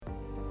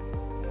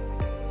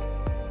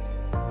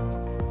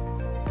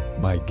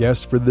My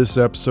guest for this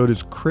episode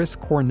is Chris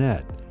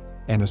Cornett,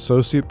 an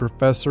associate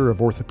professor of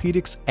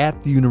orthopedics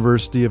at the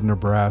University of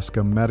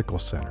Nebraska Medical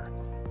Center.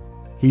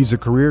 He's a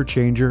career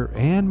changer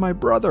and my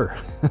brother.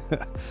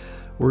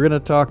 We're going to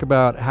talk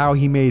about how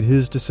he made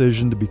his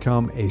decision to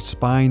become a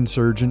spine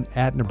surgeon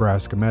at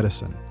Nebraska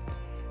Medicine.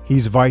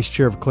 He's vice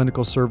chair of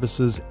clinical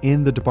services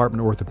in the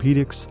Department of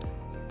Orthopedics,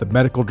 the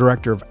medical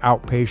director of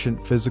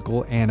outpatient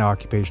physical and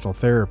occupational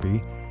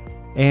therapy,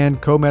 and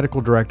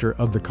co-medical director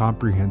of the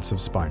Comprehensive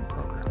Spine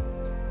Program.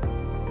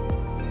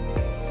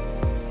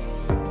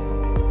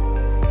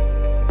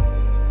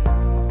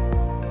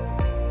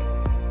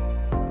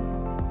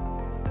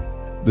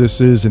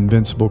 This is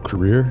Invincible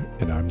Career,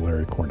 and I'm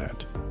Larry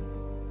Cornett.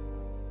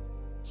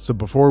 So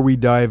before we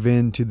dive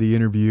into the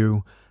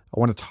interview, I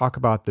want to talk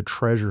about the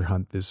treasure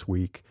hunt this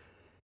week.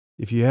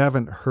 If you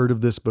haven't heard of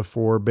this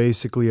before,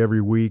 basically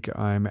every week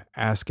I'm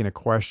asking a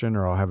question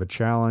or I'll have a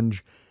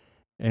challenge,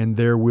 and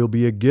there will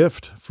be a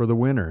gift for the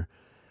winner.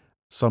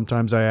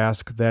 Sometimes I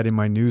ask that in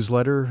my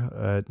newsletter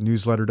at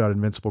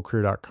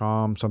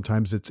newsletter.invinciblecareer.com.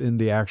 Sometimes it's in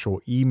the actual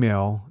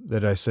email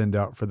that I send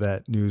out for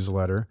that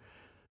newsletter.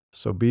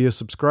 So be a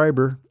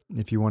subscriber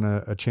if you want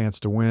a chance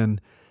to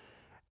win.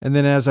 And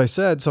then, as I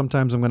said,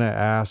 sometimes I'm going to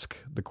ask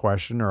the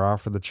question or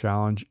offer the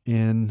challenge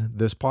in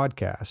this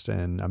podcast.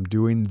 And I'm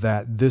doing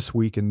that this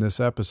week in this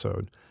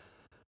episode.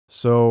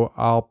 So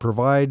I'll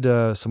provide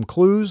some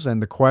clues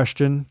and the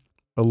question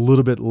a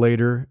little bit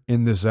later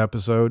in this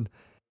episode.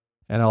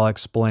 And I'll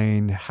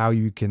explain how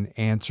you can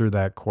answer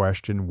that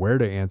question, where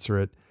to answer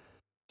it,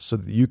 so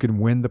that you can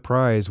win the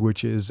prize,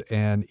 which is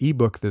an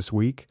ebook this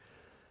week.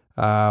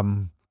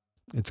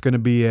 It's going to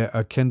be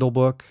a Kindle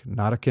book,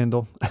 not a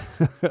Kindle.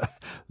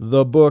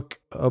 A book.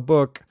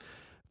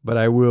 But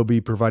I will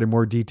be providing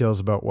more details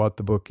about what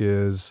the book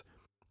is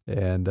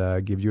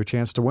and give you a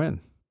chance to win.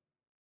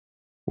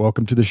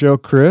 Welcome to the show,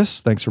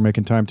 Chris. Thanks for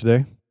making time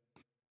today.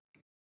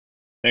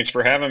 Thanks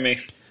for having me.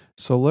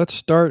 So let's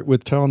start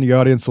with telling the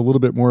audience a little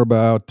bit more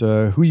about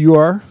who you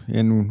are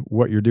and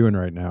what you're doing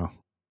right now.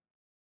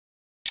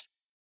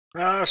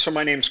 So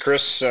my name's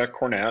Chris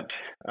Cornett.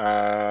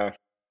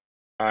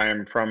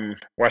 I'm from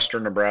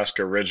Western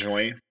Nebraska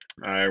originally.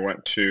 I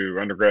went to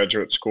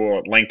undergraduate school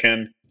at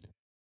Lincoln,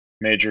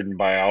 majored in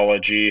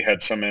biology,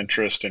 had some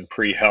interest in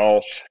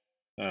pre-health.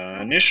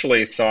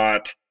 Initially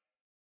thought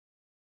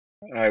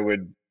I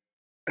would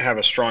have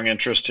a strong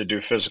interest to do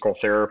physical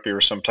therapy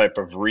or some type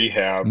of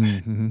rehab.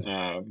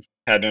 Mm-hmm.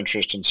 Had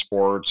interest in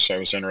sports. I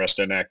was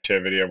interested in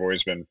activity. I've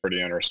always been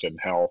pretty interested in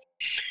health.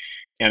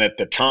 And at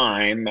the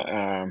time,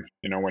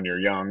 when you're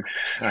young,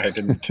 I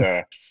didn't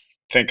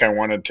think I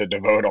wanted to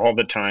devote all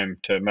the time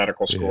to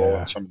medical school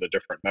and some of the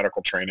different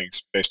medical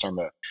trainings based on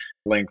the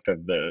length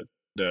of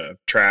the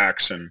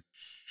tracks, and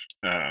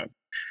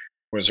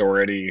was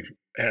already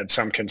had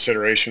some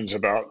considerations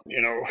about,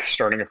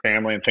 starting a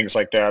family and things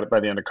like that by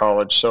the end of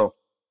college. So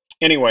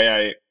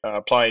anyway, I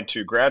applied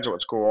to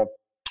graduate school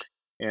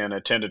and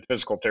attended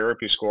physical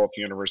therapy school at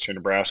the University of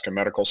Nebraska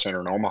Medical Center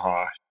in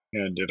Omaha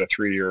and did a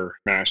 3-year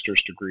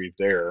master's degree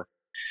there.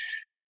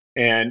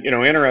 And,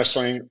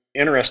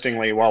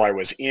 interestingly, while I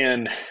was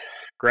in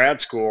grad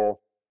school,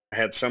 I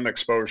had some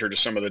exposure to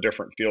some of the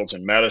different fields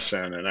in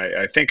medicine. And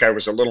I think I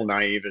was a little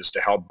naive as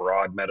to how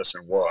broad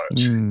medicine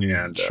was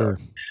and, sure.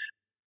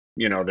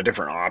 The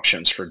different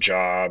options for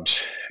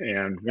jobs.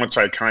 And once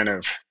I kind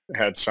of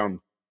had some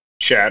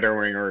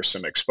shadowing or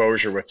some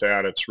exposure with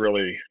that, it's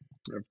really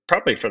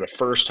probably for the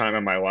first time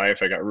in my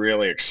life, I got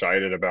really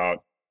excited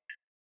about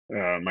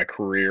my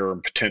career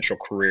and potential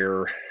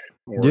career,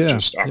 or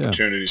just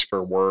opportunities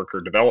for work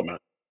or development.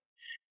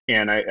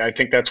 And I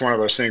think that's one of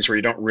those things where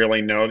you don't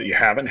really know that you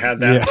haven't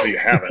had that until you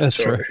haven't. That's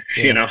so,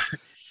 right.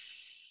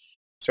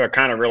 So it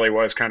kind of really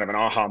was kind of an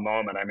aha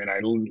moment. I mean, I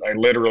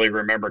literally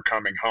remember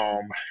coming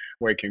home,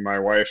 waking my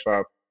wife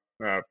up,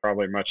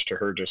 probably much to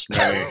her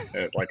dismay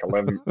at like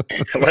 11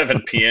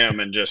 p.m.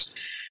 and just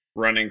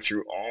running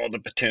through all the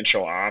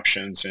potential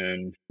options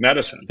in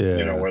medicine,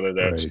 whether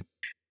that's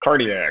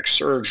cardiac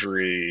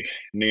surgery,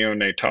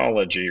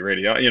 neonatology,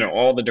 radio,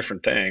 all the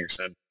different things.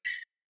 And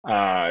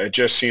it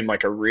just seemed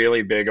like a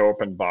really big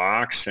open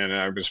box, and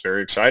I was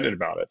very excited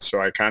about it.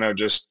 So I kind of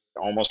just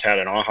almost had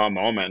an aha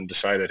moment and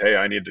decided, hey,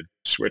 I need to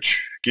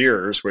switch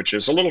gears, which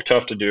is a little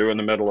tough to do in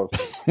the middle of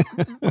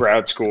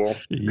grad school.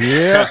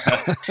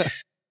 Yeah.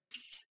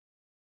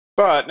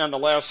 But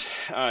nonetheless,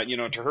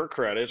 to her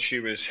credit, she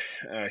was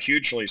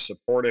hugely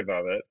supportive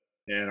of it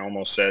and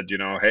almost said,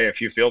 hey,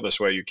 if you feel this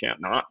way, you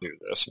can't not do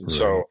this. And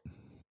so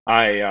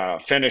I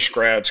finished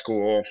grad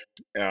school,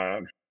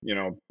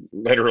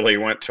 literally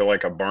went to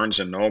like a Barnes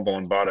and Noble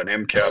and bought an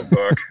MCAT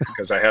book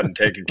because I hadn't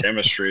taken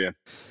chemistry in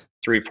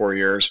 3-4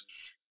 years.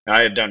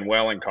 I had done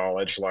well in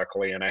college,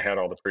 luckily, and I had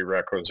all the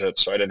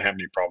prerequisites, so I didn't have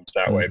any problems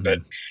that way. But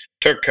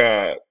took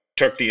the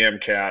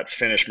MCAT,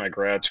 finished my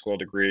grad school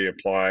degree,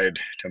 applied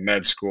to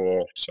med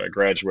school. So I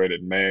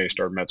graduated in May,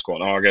 started med school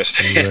in August.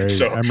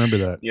 So I remember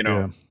that.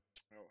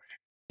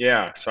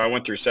 So I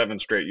went through 7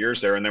 straight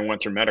years there, and then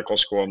went through medical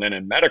school. And then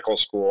in medical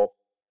school,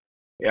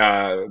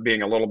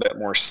 being a little bit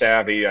more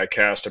savvy, I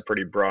cast a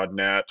pretty broad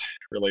net,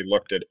 really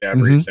looked at Mm-hmm.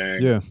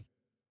 everything, Yeah.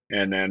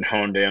 and then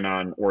honed in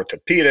on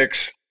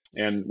orthopedics.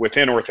 And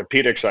within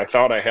orthopedics, I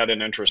thought I had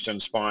an interest in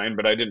spine,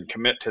 but I didn't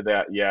commit to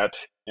that yet.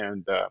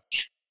 And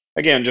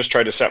again, just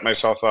tried to set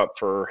myself up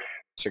for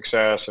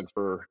success and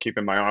for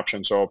keeping my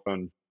options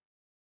open.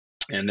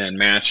 And then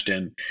matched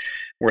in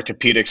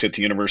orthopedics at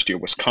the University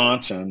of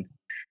Wisconsin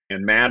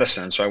in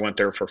Madison. So I went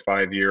there for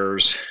 5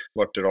 years,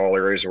 looked at all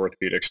areas of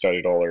orthopedics,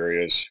 studied all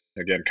areas.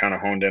 Again, kind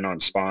of honed in on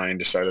spine,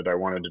 decided I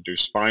wanted to do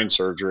spine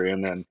surgery,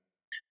 and then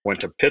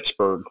went to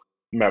Pittsburgh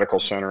Medical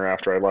Center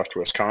after I left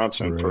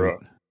Wisconsin for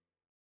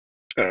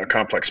a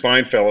complex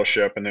spine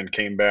fellowship, and then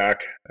came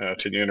back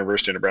to the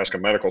University of Nebraska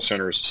Medical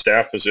Center as a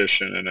staff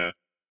physician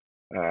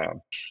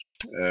and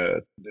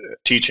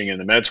teaching in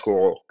the med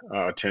school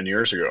 10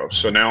 years ago.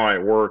 So now I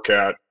work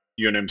at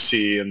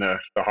UNMC and the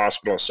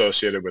hospital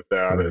associated with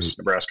that is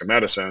Nebraska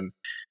Medicine.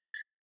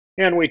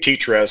 And we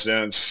teach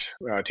residents,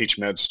 teach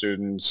med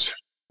students.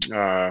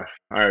 I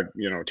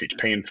teach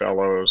pain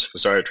fellows,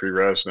 physiatry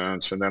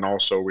residents, and then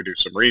also we do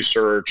some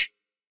research.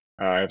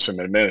 I have some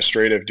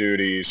administrative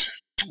duties.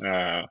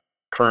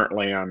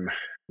 Currently, I'm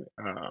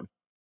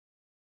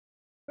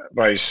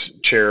vice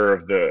chair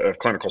of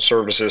clinical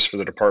services for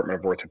the Department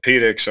of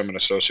Orthopedics. I'm an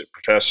associate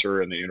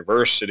professor in the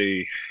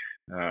university.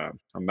 I'm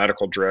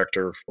medical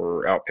director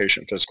for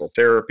outpatient physical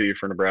therapy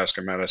for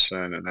Nebraska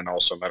Medicine, and then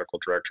also medical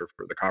director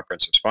for the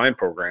comprehensive spine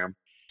program.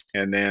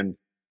 And then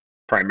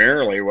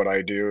primarily what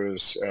I do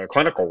is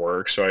clinical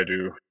work. So I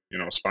do,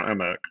 I'm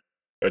a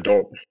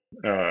adult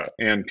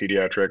and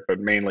pediatric, but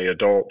mainly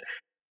adult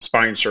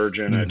spine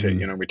surgeon.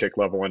 Mm-hmm. We take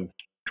level 1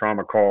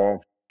 trauma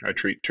call. I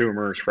treat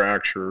tumors,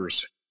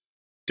 fractures,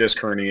 disc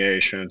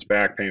herniations,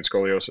 back pain,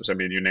 scoliosis. I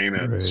mean, you name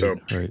it. So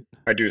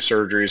I do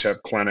surgeries,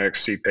 have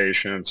clinics, see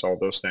patients, all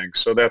those things.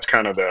 So that's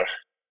kind of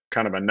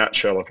a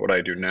nutshell of what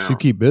I do now. So you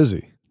keep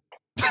busy.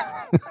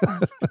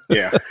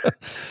 Yeah.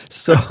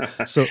 So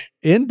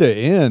end to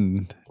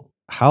end,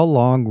 how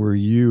long were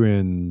you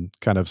in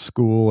kind of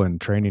school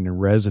and training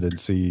and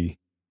residency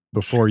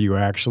before you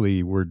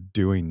actually were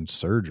doing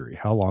surgery?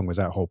 How long was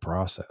that whole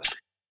process?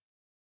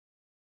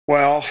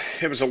 Well,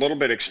 it was a little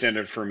bit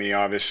extended for me,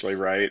 obviously,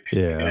 right?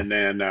 Yeah. And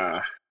then,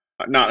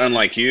 not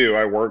unlike you,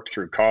 I worked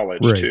through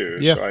college too.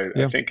 Yeah. So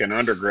I think in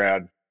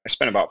undergrad, I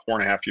spent about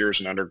 4.5 years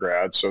in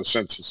undergrad. So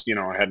since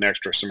I had an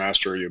extra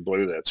semester, you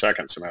blew that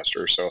second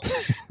semester. So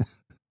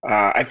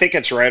I think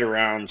it's right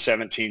around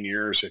 17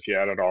 years if you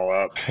add it all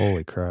up.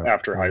 Holy crap!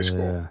 After high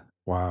school.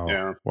 Wow.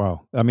 Yeah.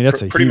 Wow. I mean, that's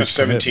pretty huge much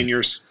 17 commitment.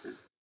 years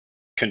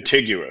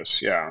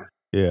contiguous. Yeah.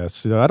 Yeah.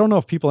 So I don't know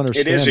if people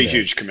understand. It is a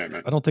huge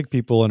commitment. I don't think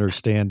people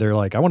understand. They're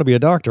like, I want to be a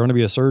doctor, I want to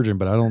be a surgeon,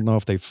 but I don't know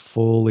if they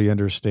fully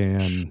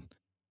understand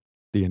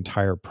the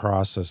entire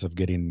process of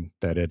getting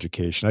that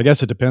education. I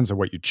guess it depends on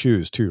what you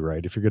choose too,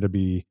 right? If you're going to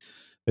be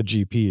a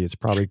GP, it's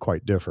probably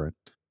quite different.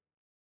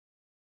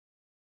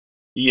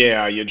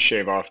 Yeah, you'd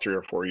shave off 3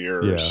 or 4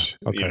 years,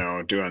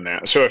 doing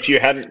that. So if you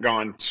hadn't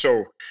gone,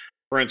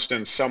 for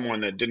instance,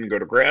 someone that didn't go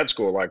to grad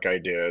school like I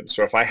did.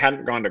 So if I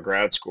hadn't gone to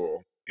grad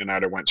school and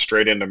I'd have went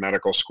straight into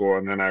medical school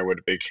and then I would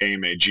have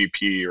became a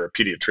GP or a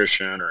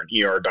pediatrician or an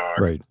ER doc,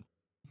 right,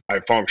 I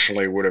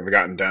functionally would have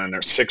gotten done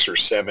there 6 or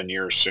 7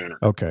 years sooner.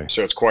 Okay.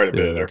 So it's quite a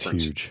bit of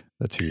difference.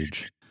 That's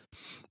huge.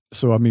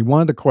 So, I mean,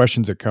 one of the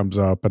questions that comes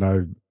up, and I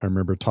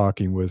remember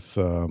talking with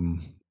a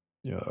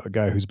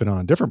guy who's been on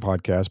a different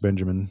podcast,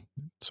 Benjamin.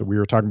 So we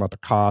were talking about the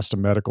cost of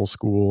medical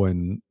school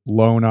and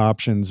loan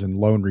options and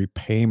loan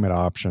repayment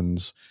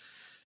options.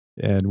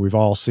 And we've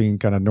all seen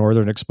kind of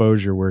Northern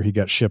Exposure where he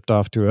got shipped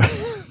off to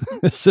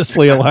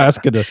Sicily,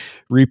 Alaska to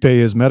repay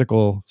his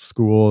medical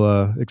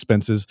school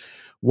expenses.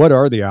 What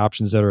are the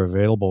options that are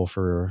available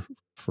for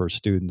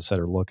students that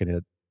are looking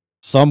at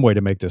some way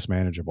to make this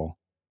manageable?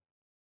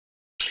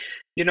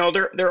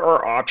 There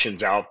are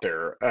options out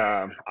there.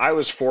 I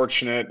was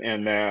fortunate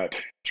in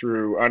that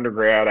through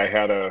undergrad, I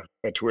had a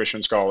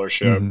tuition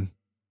scholarship. Mm-hmm.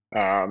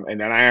 And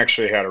then I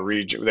actually had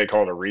they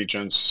call it a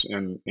Regents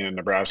in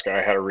Nebraska.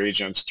 I had a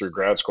Regents through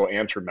grad school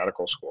and through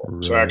medical school.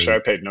 Right. So actually I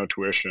paid no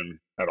tuition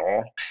at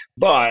all,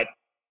 but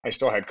I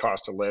still had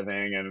cost of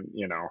living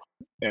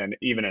and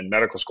even in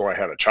medical school, I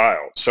had a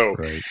child. So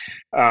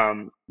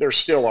there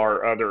still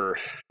are other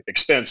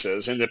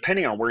expenses. And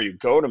depending on where you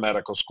go to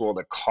medical school,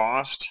 the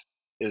cost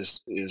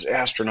is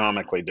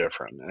astronomically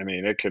different. I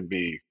mean, it could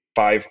be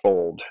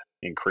 5-fold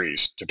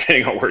increased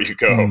depending on where you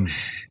go.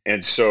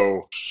 And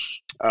so,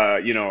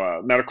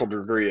 a medical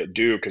degree at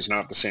Duke is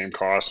not the same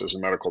cost as a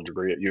medical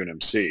degree at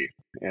UNMC.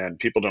 And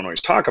people don't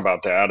always talk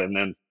about that. And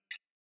then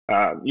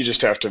you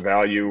just have to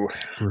value,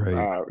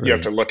 you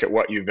have to look at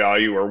what you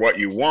value or what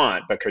you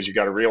want, because you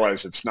got to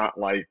realize it's not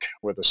like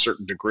with a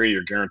certain degree,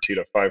 you're guaranteed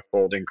a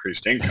 5-fold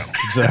increased income.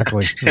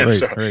 Exactly.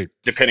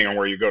 Depending on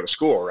where you go to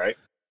school, right?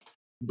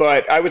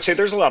 But I would say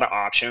there's a lot of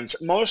options.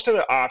 Most of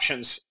the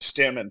options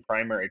stem in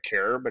primary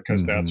care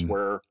because that's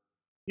where,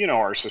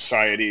 our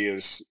society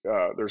is,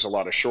 there's a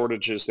lot of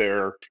shortages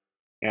there.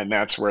 And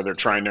that's where they're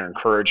trying to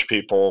encourage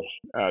people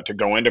to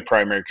go into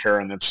primary care,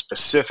 and then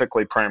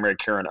specifically primary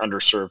care in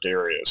underserved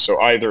areas. So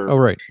either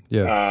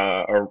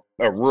a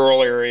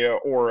rural area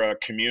or a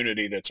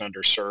community that's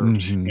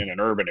underserved in an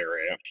urban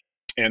area.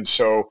 And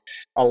so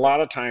a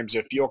lot of times,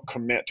 if you'll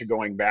commit to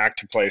going back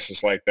to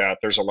places like that,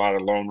 there's a lot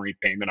of loan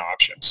repayment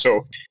options.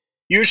 So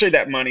usually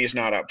that money is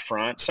not up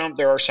front.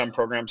 There are some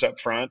programs up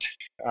front,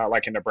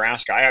 like in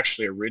Nebraska. I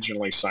actually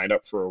originally signed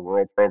up for a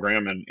rural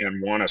program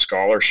and won a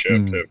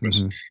scholarship that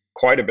was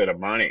quite a bit of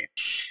money.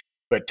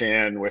 But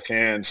then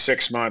within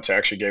 6 months, I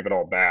actually gave it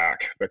all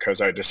back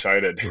because I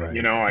decided,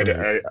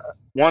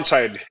 once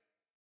I'd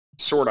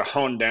sort of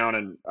honed down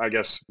and I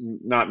guess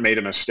not made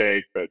a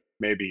mistake, but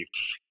maybe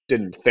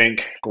didn't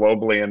think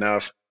globally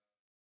enough,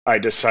 I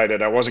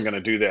decided I wasn't going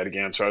to do that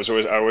again. So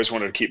I always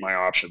wanted to keep my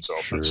options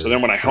open. So then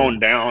when I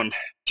honed down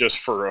just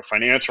for a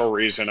financial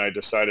reason, I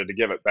decided to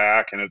give it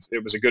back. And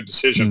it was a good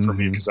decision for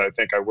me because I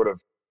think I would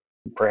have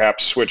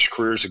perhaps switched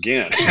careers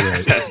again.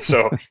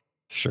 So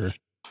sure.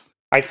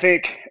 I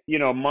think,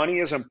 money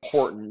is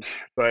important,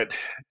 but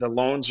the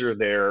loans are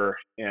there.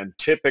 And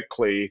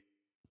typically,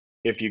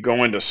 if you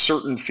go into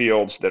certain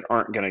fields that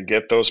aren't going to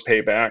get those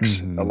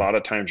paybacks, a lot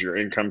of times your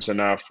income's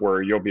enough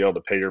where you'll be able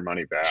to pay your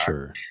money back.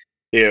 Sure.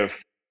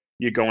 If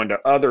you go into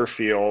other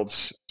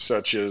fields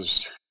such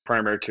as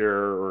primary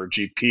care or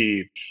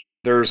GP,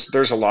 there's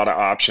a lot of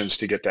options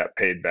to get that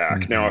paid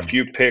back. Now, if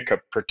you pick a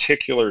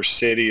particular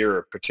city or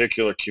a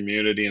particular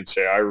community and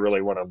say, I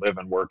really want to live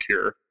and work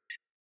here,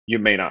 you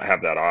may not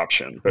have that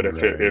option. But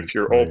if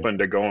you're open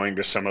to going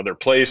to some other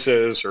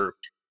places or,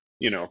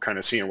 kind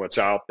of seeing what's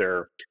out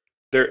there,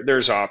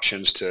 there's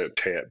options to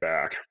pay it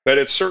back. But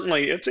it's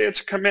certainly, it's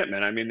a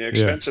commitment. I mean, the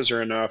expenses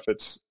are enough.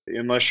 It's,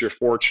 unless you're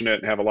fortunate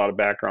and have a lot of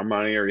background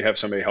money or you have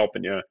somebody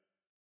helping you,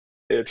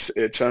 it's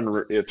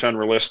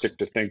unrealistic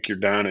to think you're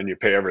done and you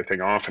pay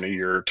everything off in a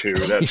year or two.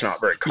 That's not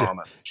very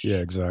common. Yeah,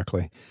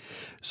 exactly.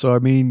 So, I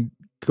mean,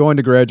 going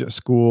to graduate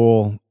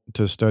school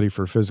to study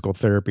for physical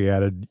therapy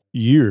added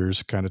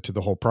years kind of to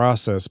the whole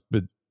process.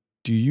 But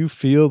do you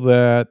feel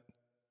that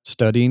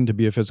studying to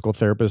be a physical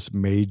therapist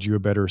made you a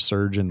better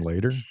surgeon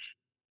later?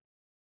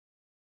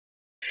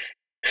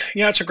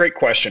 Yeah, that's a great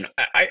question.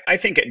 I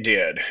think it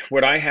did.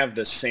 Could I have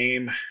the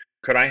same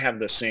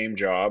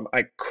job?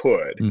 I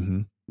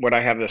could. Would I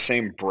have the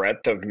same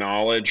breadth of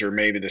knowledge or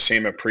maybe the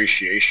same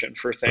appreciation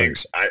for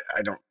things? I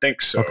don't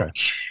think so. Okay.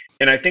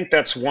 And I think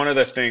that's one of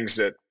the things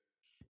that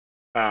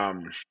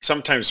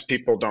sometimes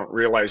people don't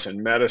realize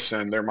in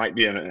medicine. There might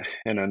be an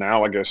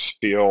analogous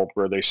field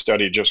where they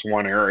study just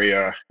one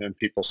area and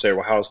people say,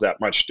 well, how's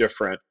that much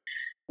different?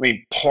 I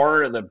mean,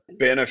 part of the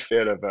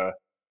benefit of a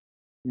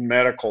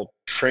medical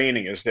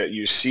training is that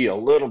you see a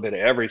little bit of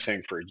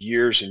everything for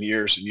years and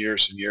years and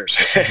years and years.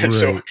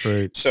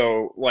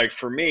 So like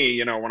for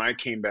me, when I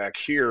came back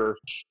here,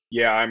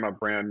 I'm a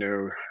brand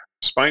new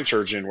spine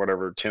surgeon,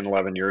 10,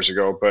 11 years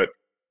ago, but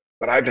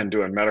I've been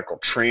doing medical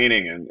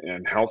training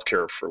and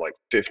healthcare for like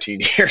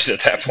 15 years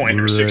at that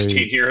point, or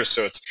 16 years.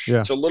 So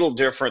it's a little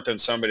different than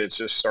somebody that's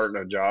just starting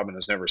a job and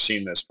has never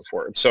seen this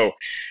before. And so,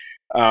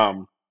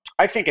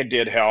 I think it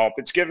did help.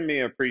 It's given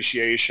me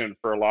appreciation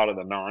for a lot of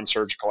the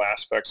non-surgical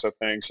aspects of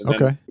things. And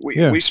then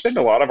we spend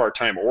a lot of our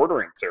time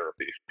ordering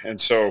therapy.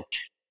 And so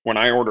when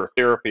I order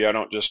therapy, I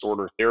don't just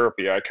order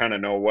therapy. I kind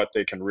of know what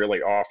they can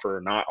really offer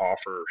or not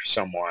offer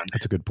someone.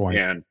 That's a good point.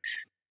 And,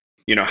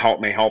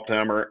 help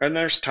them. And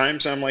there's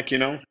times I'm like,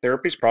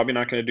 therapy's probably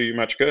not going to do you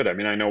much good. I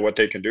mean, I know what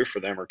they can do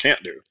for them or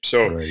can't do.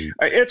 So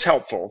it's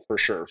helpful for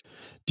sure.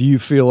 Do you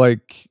feel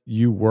like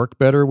you work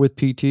better with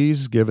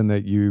PTs given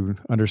that you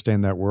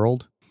understand that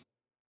world?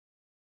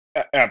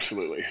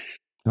 Absolutely.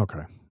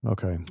 Okay.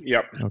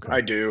 Yep. Okay.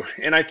 I do.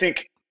 And I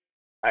think,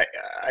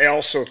 I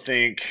also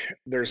think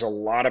there's a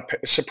lot of,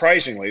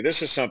 surprisingly,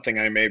 this is something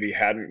I maybe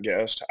hadn't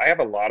guessed. I have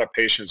a lot of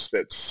patients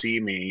that see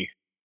me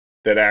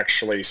that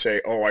actually say,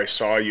 oh, I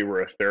saw you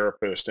were a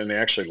therapist, and they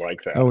actually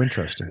like that. Oh,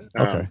 interesting.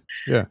 Okay.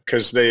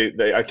 Because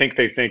I think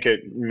they think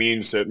it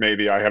means that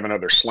maybe I have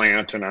another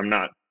slant and I'm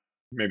not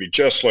maybe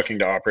just looking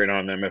to operate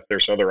on them. If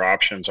there's other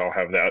options, I'll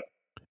have that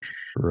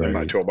in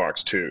my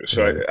toolbox too.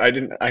 So I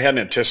hadn't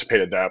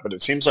anticipated that, but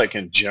it seems like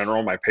in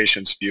general, my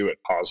patients view it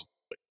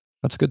positively.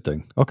 That's a good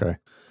thing. Okay.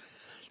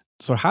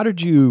 So how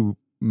did you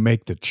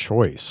make the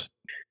choice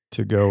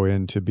to go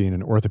into being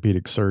an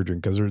orthopedic surgeon?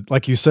 Because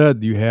like you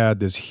said, you had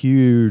this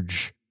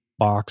huge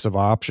box of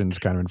options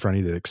kind of in front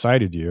of you that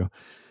excited you.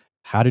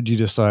 How did you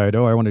decide,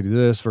 I want to do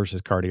this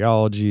versus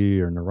cardiology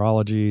or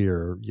neurology,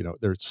 or,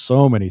 there's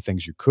so many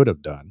things you could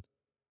have done.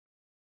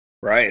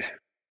 Right.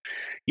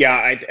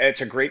 Yeah,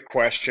 it's a great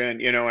question,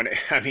 and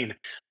I mean,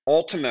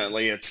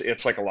 ultimately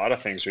it's like a lot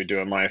of things we do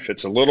in life.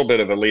 It's a little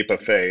bit of a leap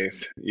of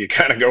faith. You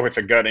kind of go with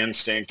the gut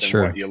instinct and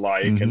what you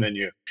like, and then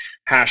you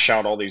hash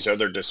out all these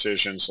other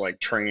decisions like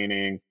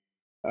training,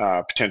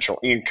 potential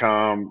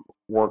income,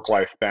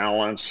 work-life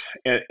balance.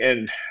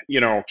 And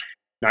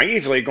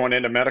naively going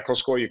into medical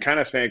school, you kind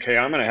of think, hey,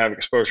 I'm going to have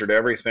exposure to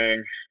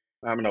everything.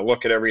 I'm going to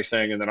look at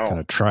everything, and then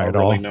I'll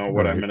really know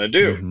what I'm going to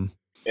do.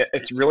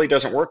 it really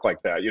doesn't work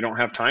like that. You don't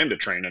have time to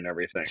train and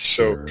everything.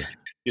 So Sure.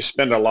 you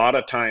spend a lot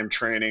of time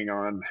training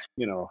on,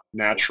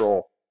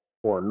 natural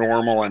or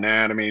normal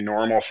anatomy,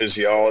 normal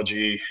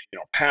physiology,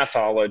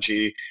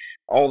 pathology,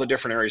 all the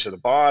different areas of the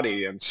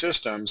body and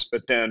systems.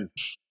 But then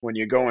when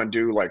you go and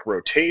do like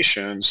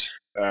rotations,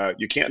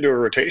 you can't do a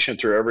rotation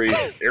through every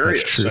That's area.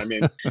 So, true. I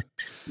mean,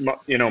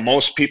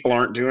 most people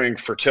aren't doing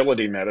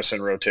fertility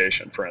medicine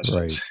rotation, for Right.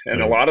 instance.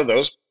 And a Right. lot of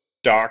those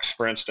docs,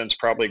 for instance,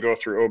 probably go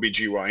through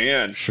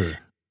OBGYN. Sure.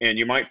 And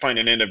you might find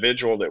an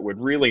individual that would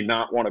really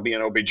not want to be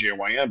an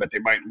OBGYN, but they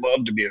might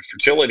love to be a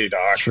fertility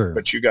doc. Sure.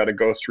 But you got to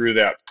go through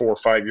that 4 or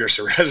 5 years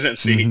of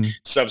residency,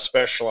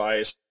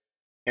 subspecialize,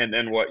 and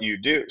then what you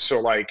do. So,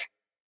 like,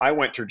 I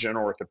went through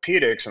general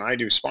orthopedics and I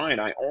do spine.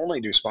 I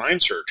only do spine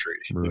surgery.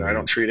 I don't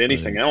Right. treat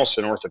anything Right. else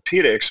in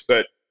orthopedics.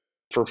 But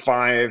for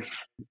 5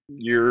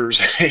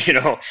 years,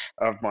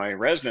 of my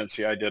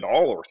residency, I did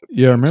all orthopedics.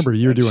 Yeah, I remember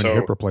you were And doing so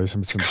hip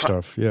replacements and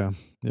stuff. Yeah.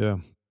 Yeah.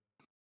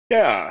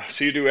 Yeah,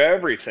 so you do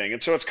everything.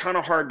 And so it's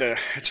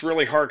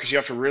really hard because you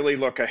have to really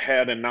look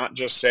ahead and not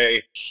just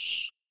say,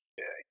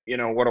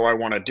 what do I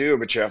want to do?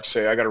 But you have to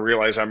say, I got to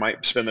realize I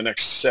might spend the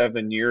next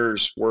 7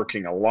 years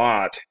working a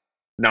lot,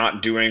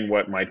 not doing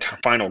what my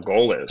final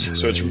goal is.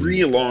 So it's Right.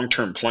 real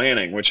long-term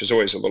planning, which is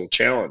always a little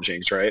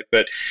challenging, right?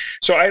 But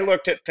so I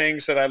looked at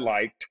things that I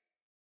liked.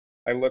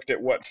 I looked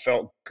at what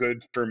felt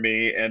good for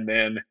me, and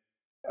then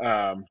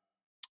um,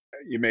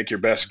 you make your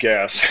best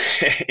guess.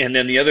 And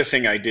then the other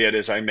thing I did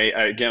is I'm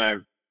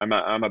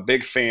a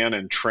big fan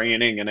in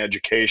training and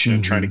education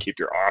and trying to keep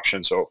your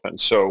options open.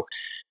 So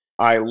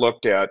I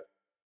looked at,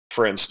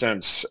 for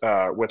instance,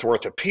 with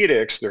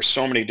orthopedics, there's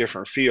so many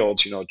different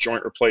fields,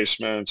 joint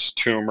replacements,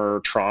 tumor,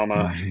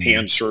 trauma,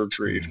 hand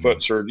surgery,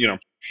 foot surgery,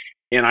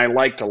 and I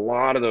liked a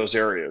lot of those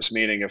areas,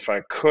 meaning if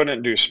I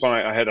couldn't do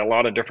spine, I had a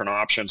lot of different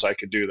options I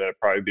could do that I'd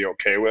probably be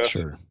okay with.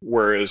 Sure.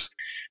 Whereas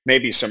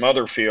maybe some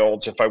other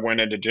fields, if I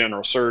went into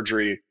general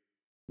surgery,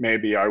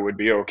 maybe I would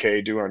be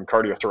okay doing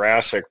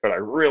cardiothoracic, but I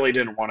really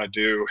didn't want to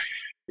do,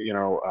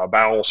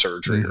 bowel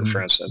surgery, or for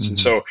instance. And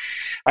so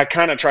I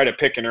kind of try to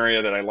pick an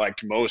area that I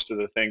liked most of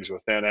the things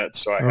within it.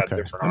 So I had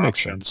different That makes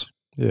options. sense.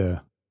 Yeah.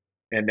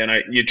 And then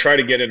you try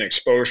to get an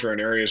exposure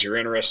in areas you're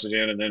interested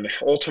in. And then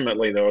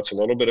ultimately, though, it's a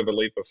little bit of a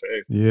leap of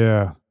faith.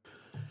 Yeah.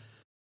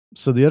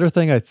 So the other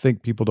thing I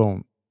think people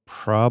don't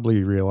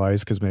probably realize,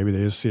 because maybe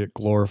they just see it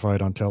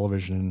glorified on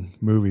television and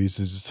movies,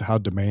 is how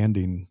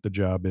demanding the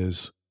job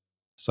is.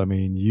 So, I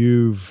mean,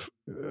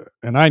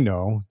 and I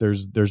know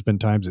there's been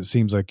times it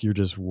seems like you're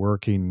just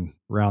working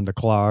round the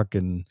clock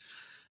and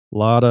a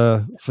lot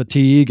of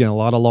fatigue and a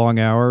lot of long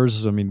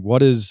hours. I mean,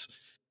 what is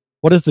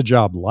the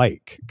job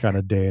like kind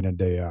of day in and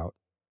day out?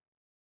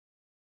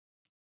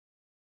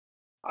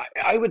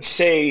 I would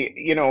say,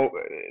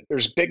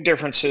 there's big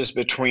differences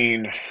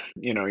between,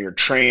 your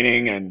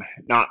training and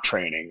not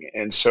training.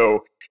 And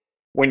so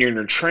when you're in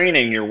your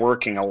training, you're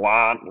working a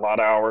lot of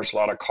hours, a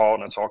lot of call,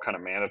 and it's all kind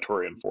of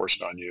mandatory and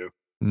forced on you.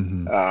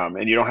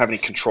 And you don't have any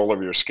control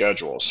over your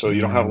schedule. So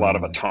you don't have a lot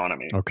of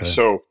autonomy. Okay.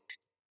 So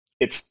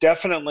it's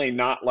definitely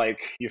not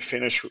like you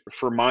finish,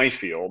 for my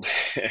field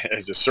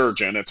as a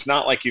surgeon, it's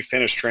not like you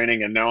finish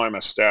training and now I'm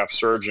a staff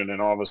surgeon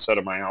and all of a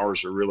sudden my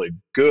hours are really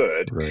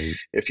good. Right.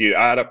 If you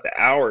add up the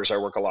hours, I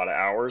work a lot of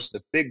hours.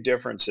 The big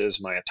difference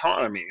is my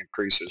autonomy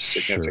increases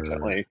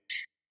significantly.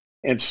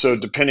 Sure. And so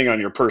depending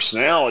on your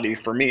personality,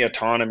 for me,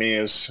 autonomy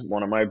is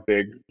one of my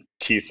big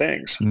key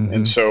things.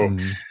 And so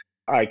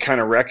I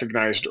kind of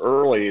recognized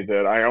early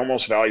that I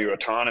almost value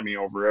autonomy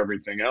over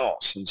everything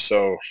else. And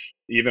so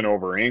even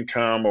over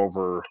income,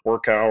 over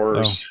work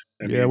hours.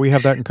 Oh, we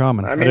have that in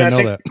common. I didn't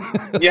know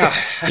that. Yeah.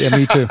 Yeah,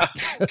 me too.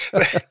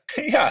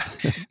 Yeah.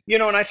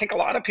 And I think a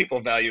lot of people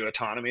value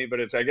autonomy, but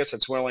it's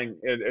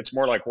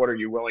more like, what are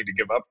you willing to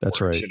give up? That's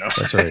for right. It,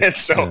 That's right. And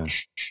so,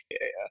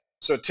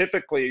 so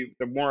typically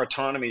the more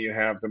autonomy you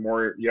have, the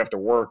more you have to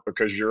work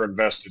because you're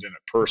invested in it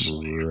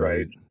personally.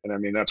 Right. And I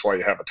mean, that's why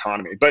you have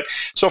autonomy. But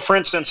so for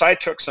instance, I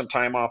took some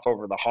time off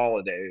over the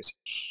holidays,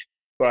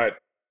 but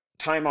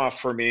time off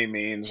for me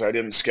means I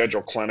didn't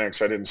schedule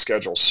clinics, I didn't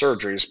schedule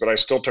surgeries, but I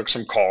still took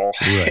some call.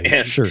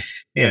 Right. Sure.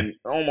 Yeah. And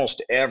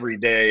almost every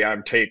day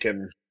I'm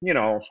taking,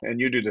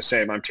 and you do the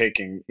same, I'm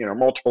taking,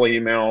 multiple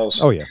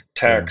emails,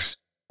 texts,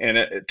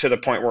 and to the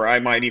point where I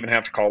might even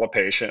have to call a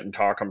patient and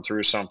talk them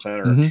through something,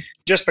 or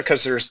just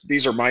because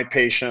these are my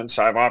patients,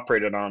 I've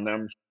operated on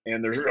them,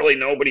 and there's really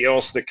nobody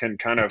else that can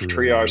kind of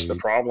triage the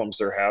problems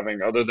they're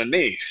having other than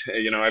me.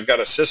 I've got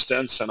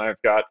assistants and I've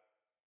got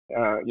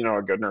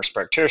a good nurse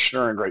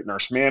practitioner and great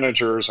nurse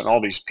managers and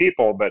all these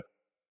people, but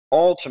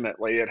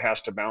ultimately it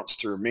has to bounce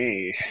through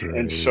me. Right.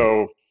 And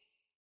so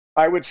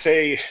I would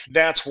say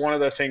that's one of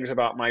the things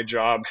about my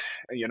job,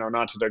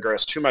 not to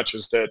digress too much,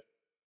 is that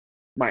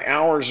my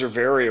hours are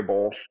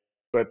variable,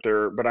 but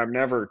I'm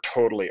never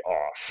totally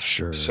off.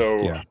 Sure.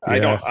 So I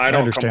don't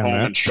come home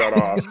and shut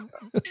off.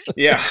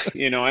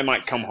 I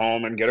might come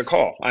home and get a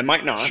call. I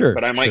might not,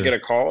 but I might get a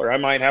call, or I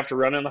might have to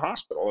run in the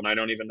hospital and I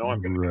don't even know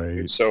I'm going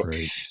to be. So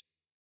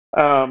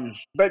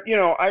But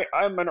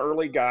I'm an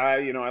early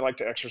guy. I like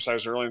to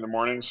exercise early in the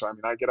morning. So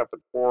I get up at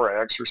 4,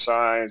 I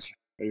exercise.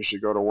 I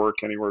usually go to work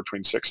anywhere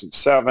between 6 and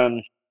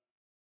 7.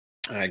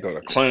 I go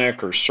to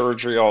clinic or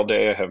surgery all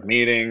day. I have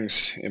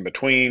meetings in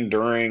between,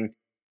 during,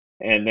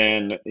 and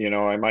then,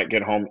 I might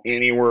get home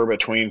anywhere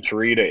between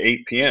 3 to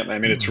 8 p.m.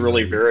 It's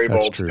really Right. That's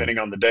variable true. depending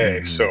on the day.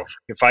 Hmm. So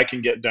if I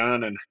can get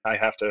done and I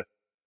have to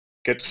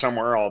get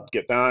somewhere, I'll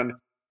get done.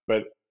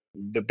 But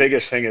the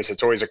biggest thing is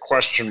it's always a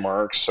question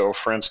mark. So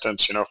for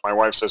instance, if my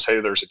wife says, "Hey,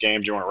 there's a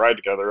game, do you want to ride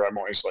together?" I'm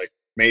always like,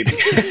 maybe.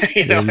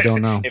 Yeah, you if,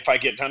 don't know. if I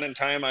get done in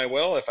time, I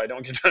will. If I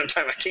don't get done in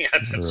time, I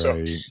can't. And so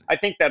Right. I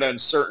think that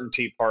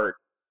uncertainty part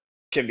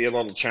can be a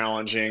little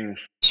challenging,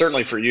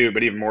 certainly for you,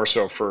 but even more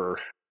so for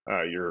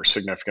your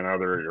significant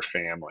other or your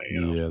family.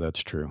 Yeah,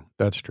 that's true.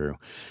 That's true.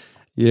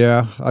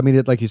 Yeah,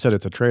 like you said,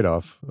 it's a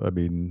trade-off.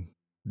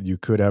 You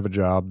could have a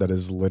job that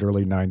is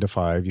literally 9 to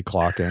 5. You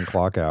clock in,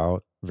 clock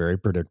out, very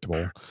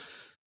predictable,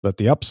 but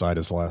the upside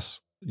is less.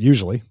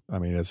 Usually,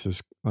 it's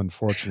just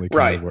unfortunately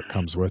kind of Right. what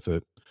comes with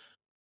it.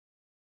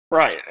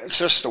 Right. It's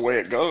just the way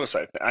it goes.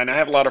 And I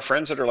have a lot of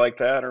friends that are like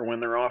that, or when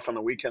they're off on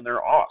the weekend,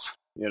 they're off,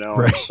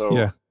 Right. and so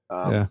Yeah.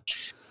 um, Yeah.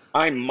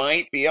 I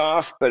might be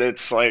off, but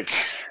it's like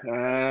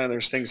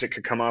there's things that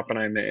could come up,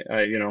 and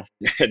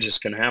it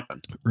just can happen.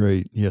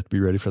 Right. You have to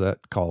be ready for that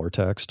call or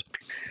text.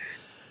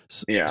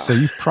 Yeah. So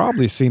you've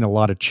probably seen a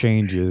lot of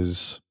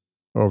changes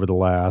over the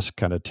last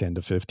kind of 10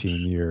 to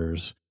 15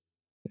 years.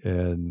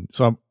 And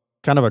so I'm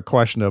kind of a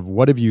question of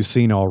what have you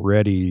seen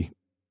already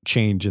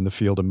change in the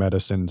field of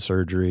medicine,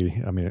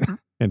 surgery?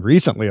 And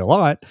recently a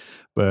lot,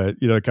 but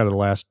kind of the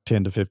last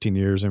 10 to 15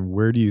 years, and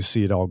where do you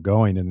see it all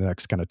going in the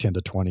next kind of 10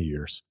 to 20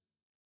 years?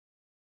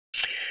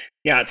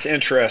 Yeah, it's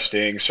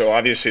interesting. So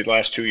obviously, the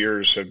last 2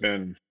 years have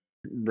been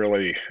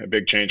really a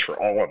big change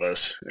for all of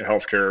us in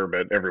healthcare,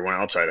 but everyone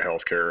outside of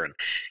healthcare, and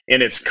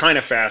it's kind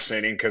of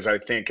fascinating because I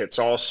think it's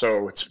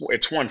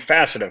one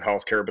facet of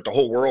healthcare, but the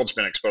whole world's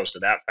been exposed to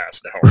that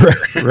facet of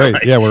healthcare, Right.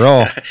 right? Yeah, we're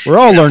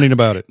all learning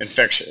about it.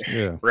 Infection,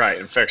 Yeah. right?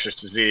 Infectious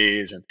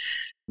disease and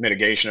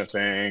mitigation of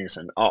things,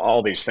 and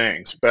all these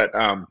things, but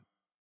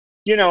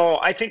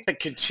I think the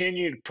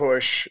continued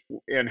push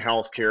in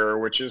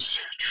healthcare, which is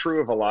true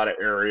of a lot of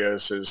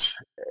areas, is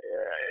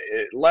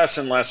less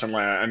and less and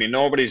less.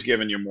 Nobody's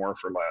giving you more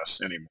for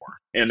less anymore,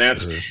 and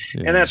that's Sure.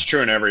 and Yeah. that's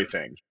true in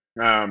everything.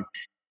 Um,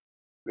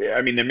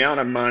 the amount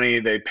of money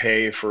they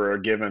pay for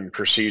a given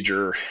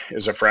procedure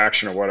is a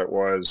fraction of what it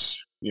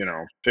was,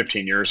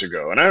 15 years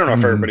ago. And I don't know if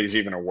Mhm. everybody's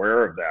even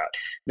aware of that.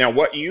 Now,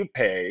 what you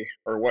pay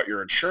or what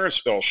your insurance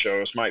bill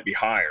shows might be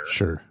higher,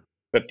 Sure.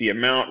 but the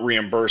amount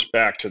reimbursed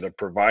back to the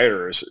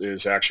provider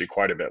is actually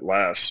quite a bit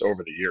less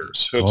over the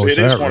years. So Oh, is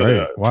it is that one of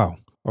right? the, Wow.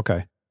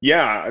 Okay.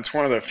 yeah, it's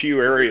one of the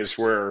few areas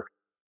where,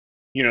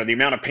 the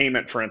amount of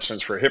payment, for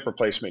instance, for a hip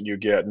replacement you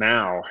get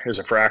now is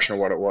a fraction of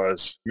what it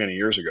was many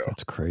years ago,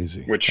 That's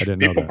crazy. I which didn't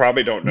know people that.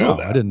 probably don't know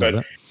No, I that, didn't know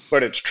that.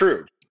 but it's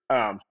true.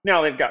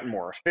 Now they've gotten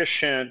more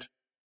efficient,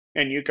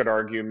 and you could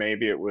argue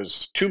maybe it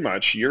was too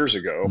much years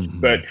ago,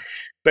 Mhm.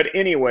 but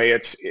anyway,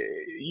 it's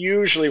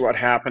usually what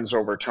happens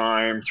over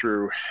time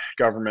through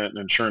government and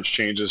insurance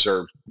changes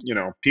are,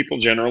 people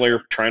generally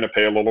are trying to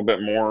pay a little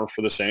bit more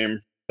for the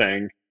same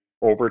thing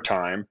over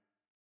time,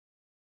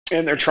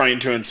 and they're trying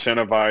to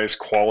incentivize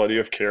quality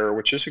of care,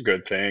 which is a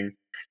good thing,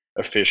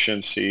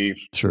 efficiency.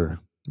 Sure.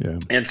 Yeah.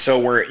 And so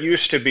where it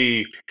used to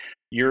be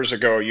years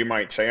ago, you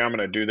might say, "I'm going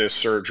to do this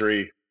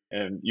surgery,"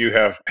 and you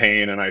have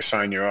pain, and I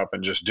sign you up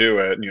and just do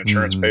it, and the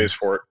insurance Mhm. pays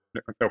for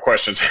it, no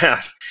questions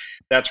asked.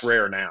 That's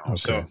rare now. Okay.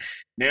 So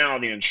now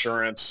the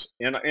insurance,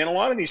 and a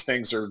lot of these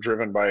things are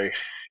driven by,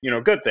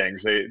 good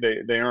things.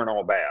 They aren't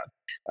all bad.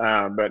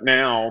 But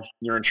now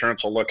your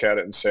insurance will look at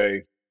it and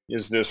say,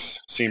 "Is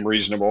this seem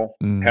reasonable?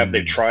 Have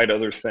they Mm. tried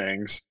other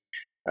things?"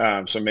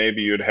 So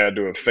maybe you'd had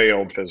to have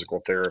failed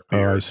physical therapy, Oh,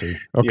 I or see.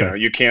 Okay.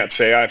 you can't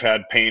say, "I've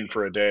had pain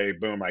for a day,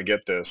 boom, I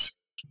get this."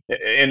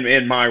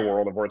 In my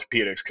world of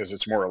orthopedics, because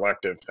it's more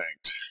elective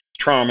things.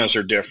 Traumas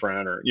are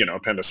different, or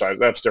appendicitis,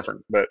 that's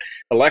different. But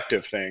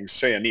elective things,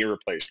 say a knee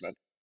replacement,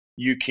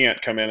 you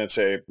can't come in and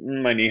say,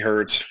 "My knee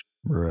hurts."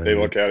 They Right.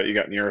 look at it, you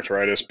got knee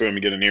arthritis, boom,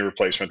 you get a knee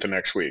replacement the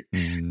next week. A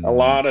Mm.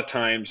 lot of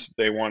times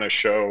they want to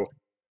show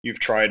you've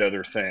tried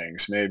other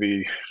things.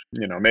 Maybe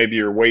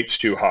your weight's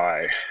too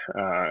high.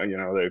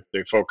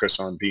 They focus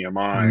on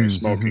BMI, Mhm.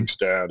 smoking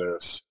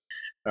status.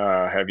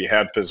 Have you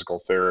had physical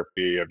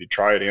therapy? Have you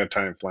tried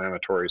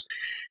anti-inflammatories?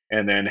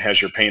 And then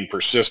has your pain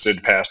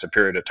persisted past a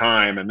period of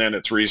time? And then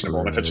it's reasonable.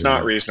 And if it's not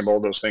Right. reasonable,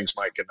 those things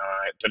might get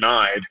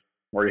denied,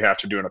 or you have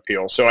to do an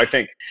appeal. So I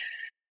think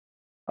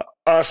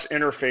us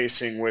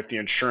interfacing with the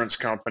insurance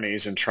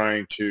companies and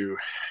trying to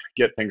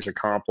get things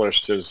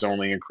accomplished has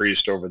only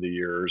increased over the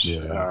years.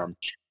 Yeah.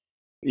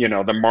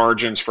 The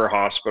margins for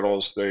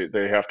hospitals,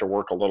 they have to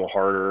work a little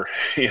harder,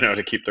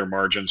 to keep their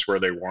margins where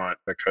they want,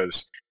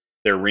 because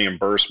their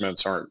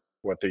reimbursements aren't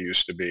what they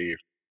used to be.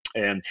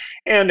 And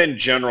in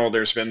general,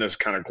 there's been this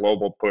kind of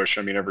global push.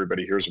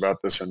 Everybody hears about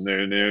this in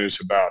the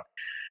news about,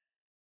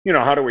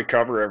 how do we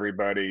cover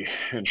everybody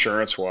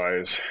insurance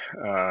wise?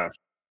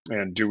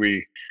 And do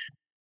we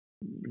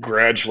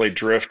gradually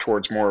drift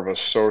towards more of a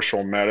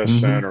social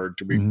medicine, or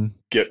do we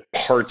get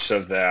parts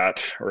of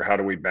that, or how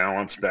do we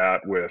balance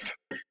that with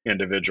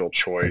individual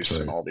choice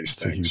and all these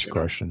It's things? a huge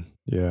question.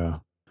 Yeah.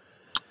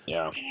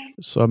 Yeah.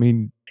 So, I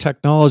mean,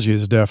 technology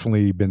has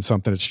definitely been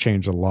something that's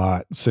changed a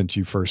lot since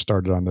you first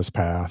started on this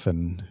path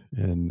and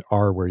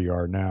are where you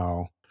are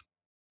now.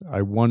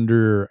 I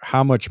wonder,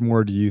 how much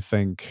more do you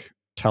think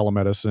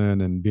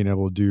telemedicine and being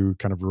able to do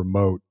kind of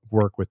remote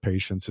work with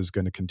patients is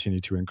going to continue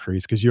to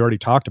increase? Because you already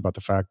talked about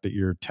the fact that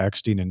you're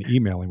texting and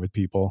emailing with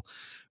people,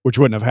 which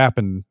wouldn't have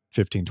happened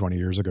 15, 20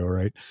 years ago,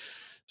 right?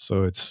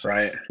 So it's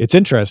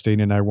interesting,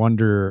 and I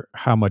wonder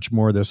how much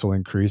more this will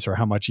increase, or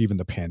how much even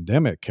the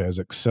pandemic has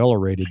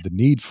accelerated the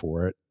need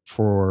for it,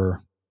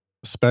 for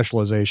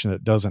specialization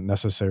that doesn't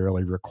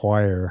necessarily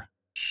require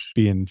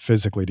being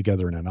physically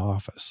together in an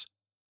office.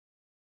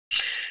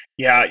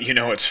 Yeah,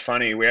 it's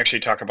funny. We actually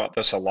talk about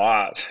this a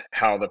lot,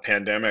 how the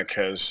pandemic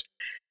has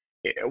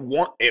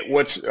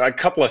what's a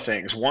couple of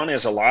things. One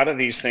is a lot of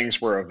these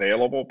things were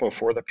available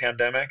before the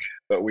pandemic,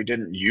 but we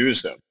didn't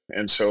use them.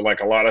 And so,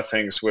 like a lot of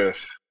things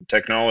with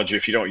technology,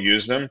 if you don't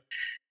use them,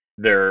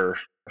 they're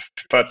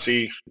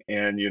futzy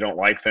and you don't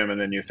like them,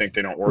 and then you think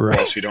they don't work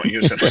well, so you don't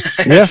use them.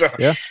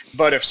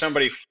 But if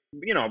somebody,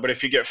 but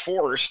if you get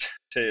forced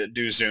to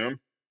do Zoom,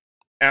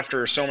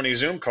 after so many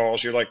Zoom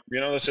calls, you're like,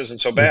 this isn't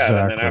so bad.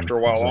 And then after a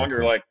while longer,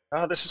 you're like,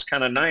 oh, this is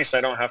kind of nice. I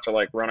don't have to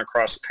like run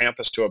across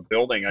campus to a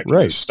building. I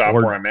can just stop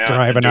where I'm at,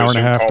 drive an hour and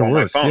a half to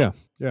work.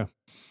 Yeah.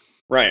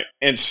 Right.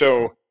 And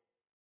so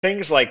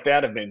things like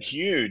that have been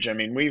huge. I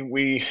mean,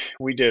 we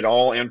did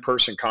all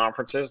in-person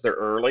conferences. They're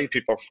early.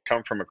 People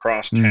come from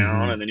across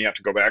town, and then you have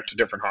to go back to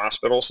different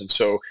hospitals. And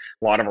so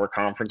a lot of our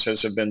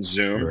conferences have been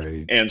Zoom.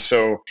 Right. And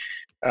so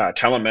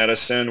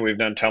telemedicine, we've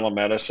done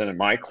telemedicine in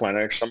my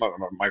clinic. Some of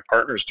my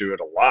partners do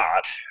it a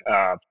lot.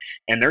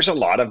 And there's a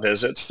lot of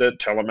visits that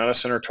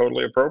telemedicine are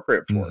totally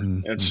appropriate for.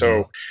 And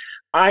so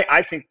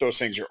I think those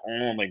things are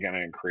only going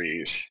to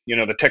increase.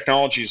 The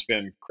technology's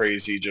been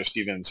crazy, just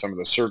even some of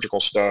the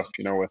surgical stuff,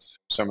 with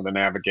some of the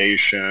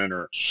navigation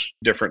or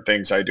different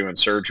things I do in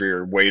surgery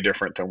are way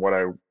different than what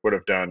I would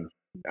have done,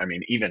 I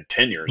mean, even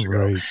 10 years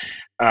ago.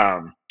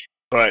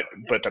 But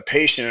the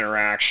patient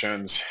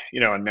interactions,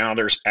 and now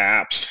there's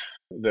apps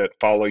that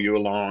follow you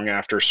along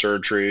after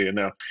surgery, and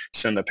they'll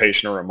send the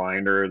patient a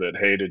reminder that,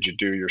 hey, did you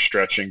do your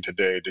stretching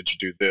today? Did you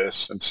do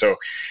this? And so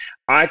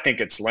I think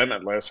it's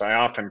limitless. I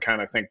often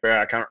kind of think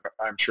back.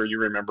 I'm sure you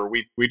remember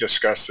we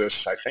discussed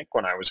this, I think,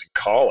 when I was in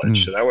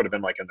college. So that would have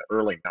been like in the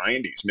early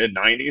 90s, mid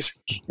 90s.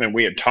 And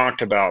we had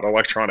talked about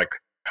electronic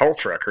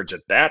health records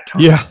at that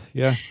time.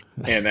 Yeah.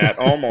 And that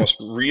almost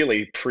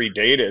really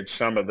predated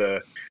some of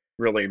the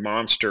really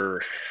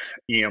monster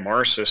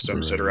EMR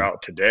systems that are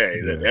out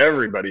today, that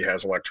everybody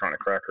has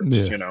electronic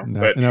records,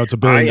 but now it's $1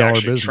 billion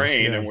business.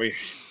 Train and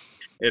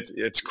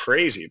it's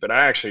crazy, but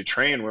I actually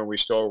trained when we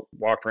still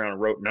walked around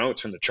and wrote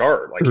notes in the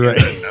chart, like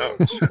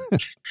notes.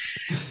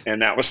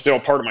 And that was still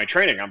part of my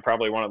training. I'm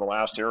probably one of the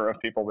last era of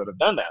people that have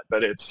done that,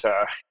 but it's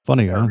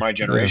funny, huh? My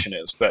generation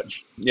is, but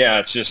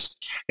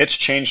it's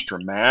changed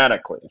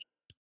dramatically.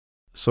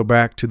 So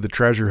back to the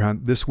treasure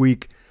hunt this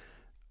week,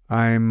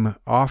 I'm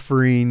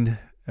offering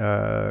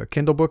a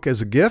Kindle book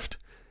as a gift,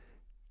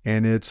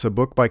 and it's a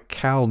book by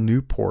Cal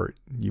Newport.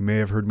 You may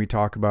have heard me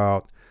talk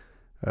about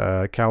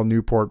Cal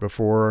Newport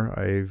before.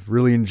 I've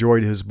really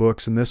enjoyed his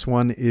books, and this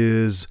one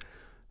is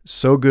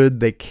So Good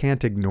They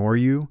Can't Ignore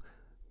You: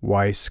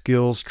 Why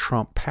Skills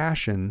Trump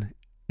Passion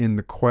in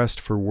the Quest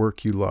for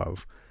Work You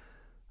Love.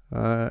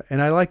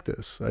 And I like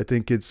this. I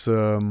think it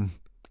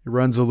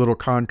runs a little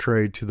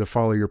contrary to the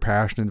follow your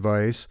passion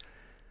advice,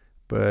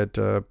 but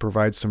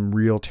provides some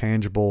real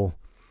tangible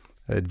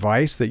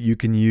advice that you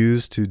can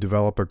use to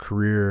develop a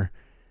career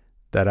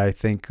that I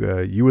think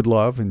you would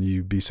love and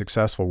you'd be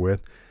successful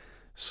with.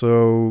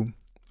 So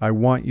I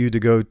want you to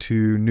go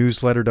to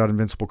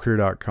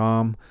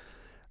newsletter.invinciblecareer.com.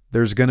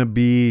 There's going to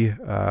be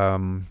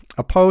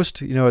a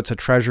post, it's a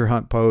treasure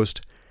hunt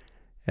post,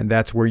 and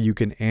that's where you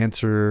can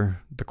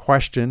answer the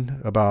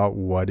question about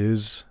what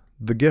is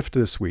the gift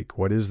this week?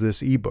 What is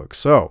this ebook?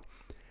 So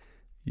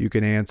you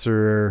can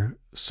answer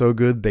So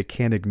Good They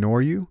Can't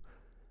Ignore You: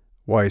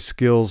 Why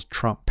Skills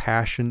Trump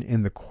Passion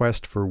in the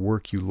Quest for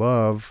Work You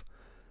Love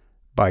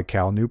by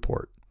Cal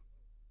Newport.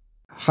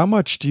 How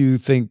much do you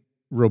think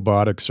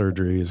robotic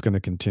surgery is going to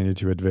continue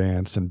to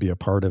advance and be a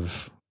part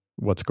of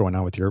what's going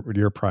on with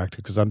your practice?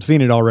 Because I'm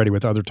seeing it already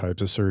with other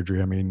types of surgery.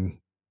 I mean,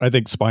 I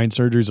think spine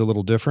surgery is a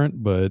little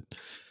different, but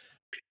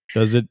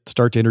does it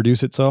start to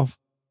introduce itself?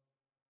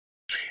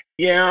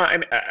 Yeah,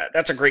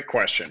 that's a great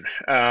question.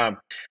 A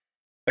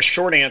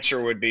short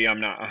answer would be I'm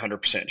not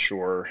 100%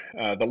 sure.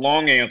 The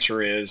long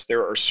answer is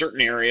there are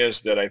certain areas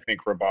that I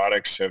think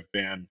robotics have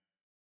been,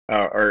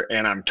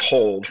 and I'm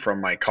told from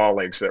my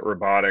colleagues that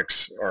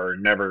robotics are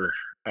never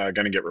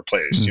going to get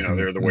replaced.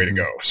 They're the way to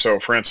go. So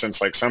for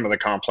instance, like some of the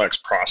complex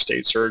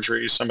prostate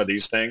surgeries, some of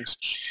these things,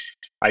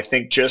 I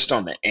think just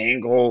on the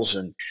angles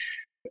and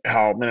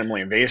how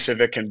minimally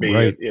invasive it can be,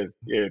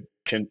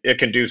 it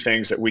can do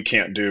things that we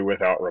can't do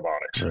without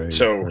robotics.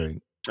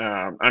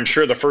 I'm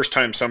sure the first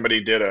time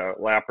somebody did a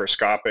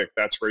laparoscopic,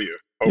 that's where you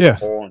poke a Yeah.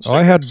 hole and Oh,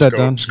 I stick had a that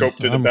done. scope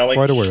through the I'm belly.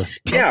 quite aware.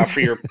 Yeah, for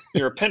your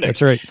That's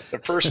appendix. right. The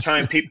first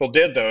time people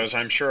did those,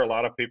 I'm sure a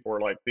lot of people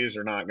were like, "These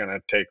are not going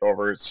to take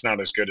over. It's not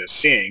as good as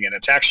seeing, and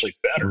it's actually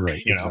better."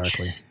 Right.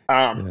 Exactly.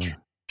 Um, Yeah.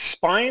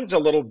 Spine's a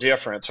little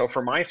different. So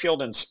for my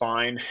field in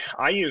spine,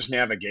 I use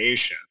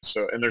navigation.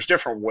 So, and there's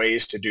different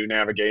ways to do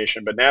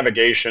navigation, but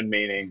navigation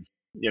meaning,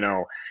 you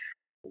know,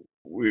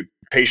 we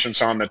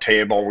patients on the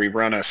table, we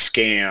run a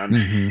scan,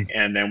 Mm-hmm.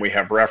 and then we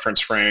have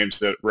reference frames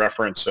that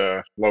reference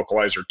a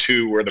localizer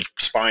to where the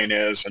spine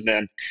is. And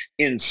then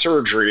in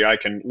surgery, I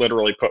can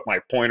literally put my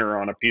pointer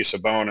on a piece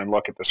of bone and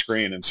look at the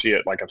screen and see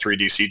it like a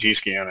 3D CT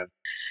scan. And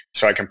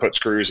so I can put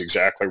screws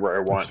exactly where I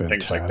want and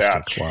things like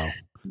that. Wow.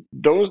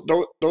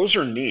 Those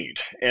are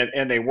neat,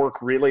 and they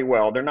work really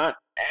well. They're not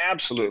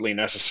absolutely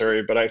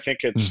necessary, but I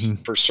think it's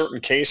for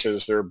certain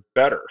cases they're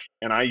better,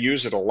 and I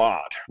use it a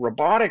lot.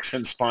 Robotics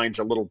in spine's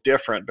a little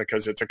different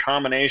because it's a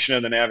combination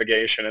of the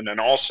navigation and then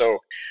also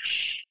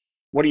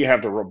what do you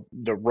have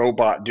the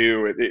robot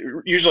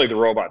do? Usually the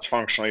robot's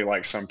functionally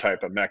like some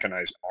type of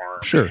mechanized arm.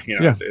 Sure. You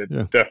know,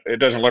 Yeah. it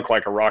doesn't look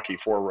like a Rocky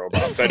IV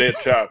robot, but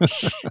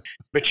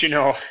but you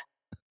know,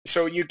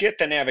 so you get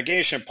the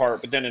navigation part,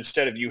 but then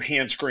instead of you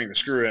hand screwing the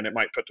screw in, it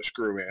might put the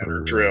screw in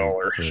or drill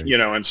or, you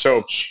know, and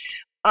so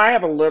I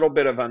have a little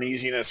bit of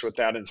uneasiness with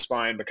that in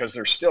spine because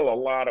there's still a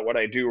lot of what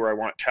I do where I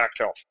want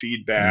tactile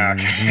feedback.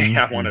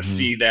 I want to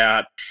see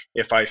that.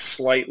 If I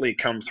slightly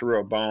come through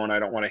a bone, I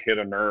don't want to hit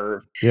a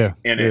nerve. Yeah.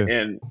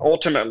 And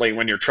ultimately,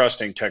 when you're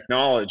trusting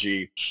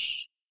technology,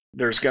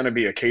 there's going to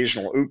be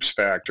occasional oops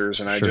factors.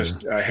 And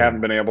I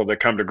haven't been able to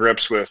come to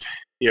grips with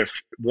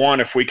if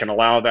we can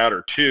allow that,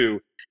 or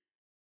two,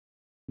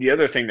 the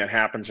other thing that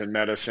happens in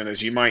medicine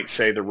is you might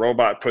say the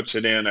robot puts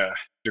it in a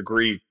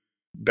degree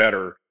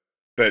better,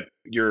 but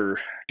your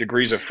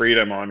degrees of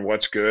freedom on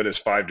what's good is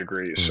 5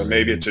 degrees. So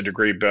maybe it's a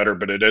degree better,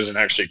 but it doesn't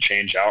actually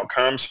change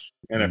outcomes.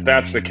 And if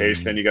that's the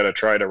case, then you got to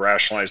try to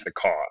rationalize the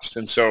cost.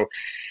 And so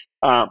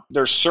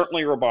there's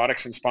certainly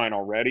robotics in spine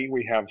already.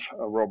 We have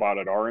a robot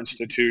at our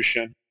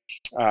institution.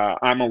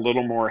 I'm a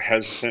little more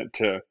hesitant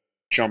to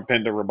jump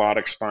into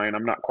robotic spine.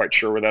 I'm not quite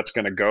sure where that's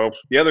going to go.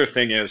 The other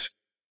thing is,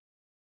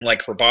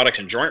 like robotic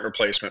and joint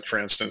replacement, for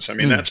instance, I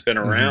mean, that's been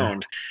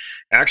around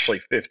actually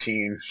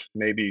 15,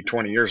 maybe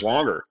 20 years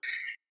longer.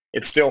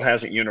 It still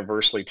hasn't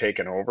universally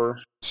taken over.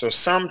 So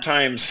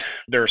sometimes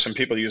there are some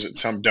people use it,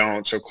 some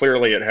don't. So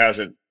clearly it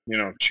hasn't,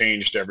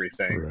 changed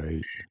everything.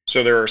 Right.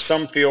 So there are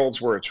some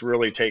fields where it's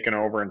really taken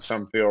over and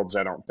some fields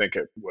I don't think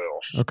it will.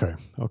 Okay.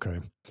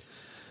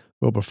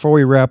 Well, before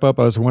we wrap up,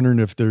 I was wondering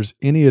if there's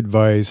any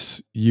advice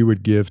you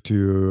would give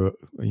to,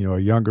 a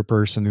younger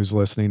person who's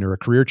listening, or a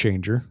career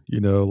changer,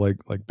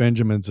 like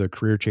Benjamin's a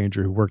career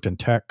changer who worked in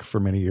tech for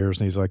many years.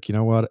 And he's like, you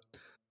know what,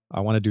 I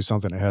want to do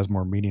something that has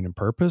more meaning and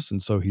purpose.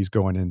 And so he's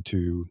going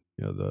into,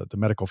 the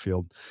medical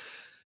field.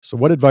 So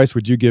what advice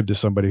would you give to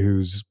somebody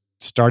who's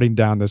starting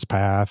down this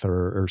path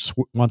or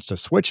wants to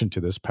switch into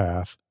this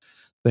path,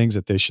 things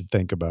that they should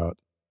think about?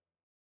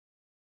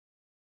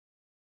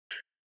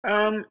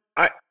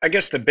 I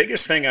guess the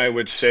biggest thing I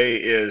would say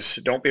is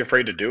don't be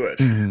afraid to do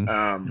it.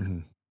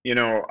 I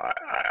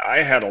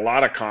had a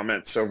lot of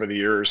comments over the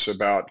years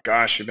about,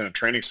 gosh, you've been in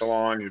training so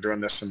long, you're doing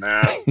this and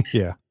that.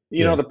 Yeah.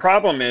 The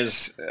problem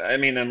is,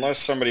 unless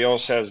somebody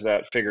else has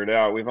that figured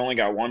out, we've only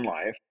got one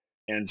life.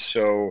 And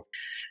so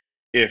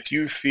if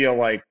you feel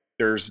like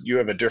you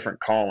have a different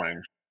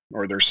calling,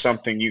 or there's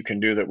something you can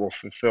do that will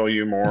fulfill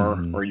you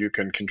more, or you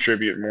can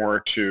contribute more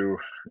to,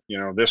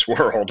 this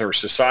world or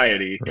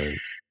society, right.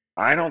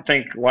 I don't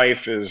think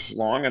life is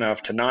long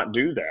enough to not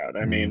do that.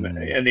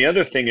 And the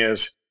other thing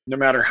is, no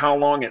matter how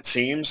long it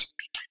seems,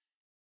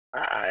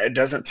 it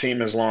doesn't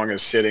seem as long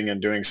as sitting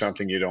and doing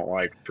something you don't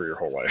like for your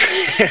whole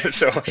life.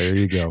 So there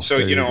you go. So,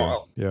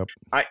 Yep.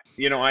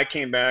 I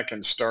came back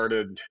and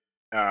started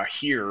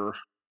here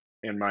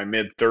in my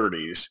mid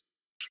 30s,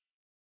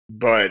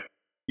 but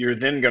you're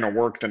then going to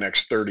work the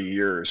next 30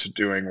 years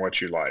doing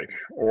what you like,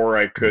 or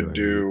I could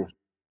do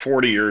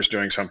 40 years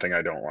doing something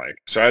I don't like.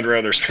 So I'd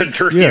rather spend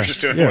 30 years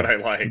doing what I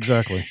like.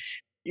 Exactly.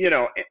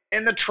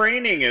 And the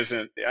training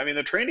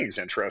the training is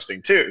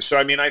interesting too. So,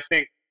 I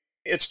think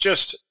it's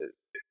just,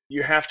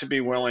 you have to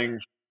be willing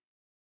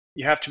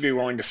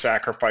to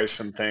sacrifice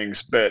some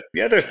things. But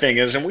the other thing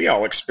is, and we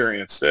all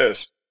experience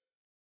this,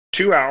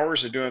 2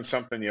 hours of doing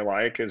something you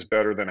like is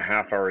better than a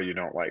half hour you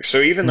don't like.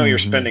 So even though you're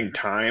spending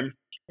time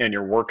and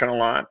you're working a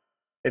lot,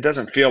 it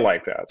doesn't feel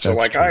like that. So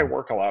true. I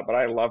work a lot, but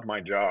I love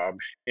my job.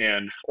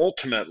 And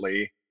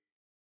ultimately,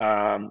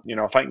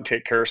 if I can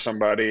take care of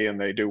somebody and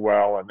they do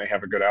well and they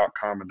have a good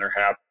outcome and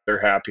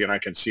they're happy and I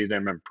can see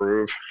them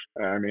improve,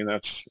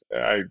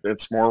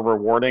 it's more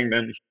rewarding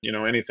than,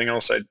 anything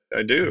else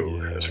I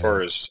do as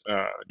far as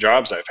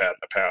jobs I've had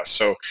in the past.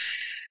 So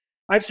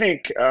I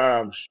think,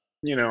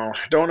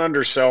 don't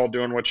undersell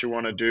doing what you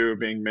want to do,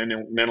 being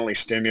mentally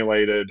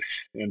stimulated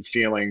and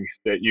feeling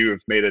that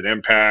you've made an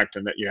impact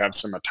and that you have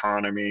some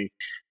autonomy.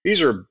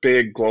 These are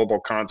big global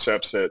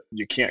concepts that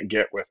you can't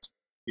get with,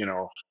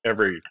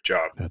 every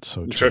job. That's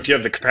so true. So if you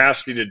have the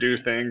capacity to do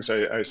things,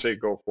 I say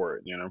go for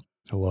it,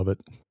 I love it.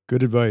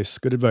 Good advice.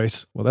 Good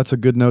advice. Well, that's a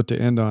good note to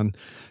end on.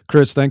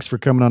 Chris, thanks for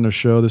coming on the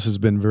show. This has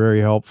been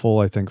very helpful,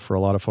 I think, for a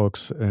lot of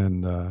folks,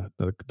 and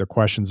the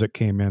questions that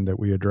came in that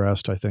we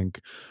addressed. I think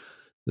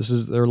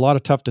there are a lot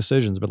of tough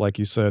decisions, but like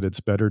you said,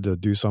 it's better to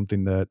do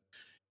something that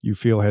you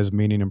feel has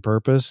meaning and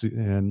purpose.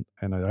 And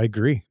I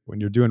agree. When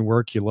you're doing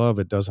work you love,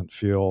 it doesn't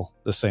feel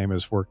the same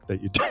as work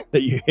that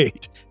you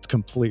hate. It's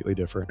completely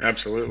different.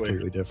 Absolutely.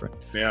 Completely different.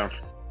 Yeah.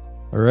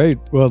 All right.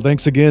 Well,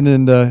 thanks again,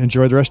 and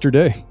enjoy the rest of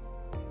your day.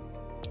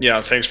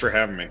 Yeah. Thanks for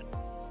having me.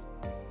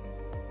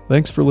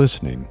 Thanks for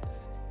listening.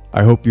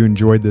 I hope you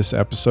enjoyed this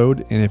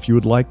episode, and if you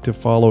would like to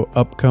follow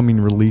upcoming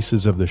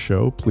releases of the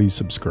show, please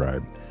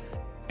subscribe.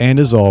 And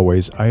as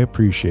always, I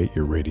appreciate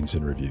your ratings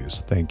and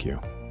reviews. Thank you.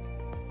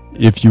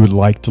 If you would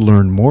like to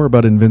learn more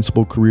about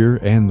Invincible Career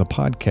and the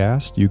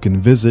podcast, you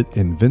can visit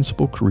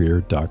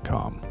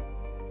invinciblecareer.com.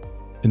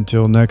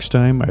 Until next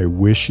time, I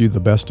wish you the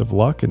best of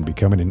luck in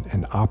becoming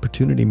an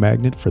opportunity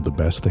magnet for the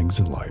best things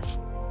in life.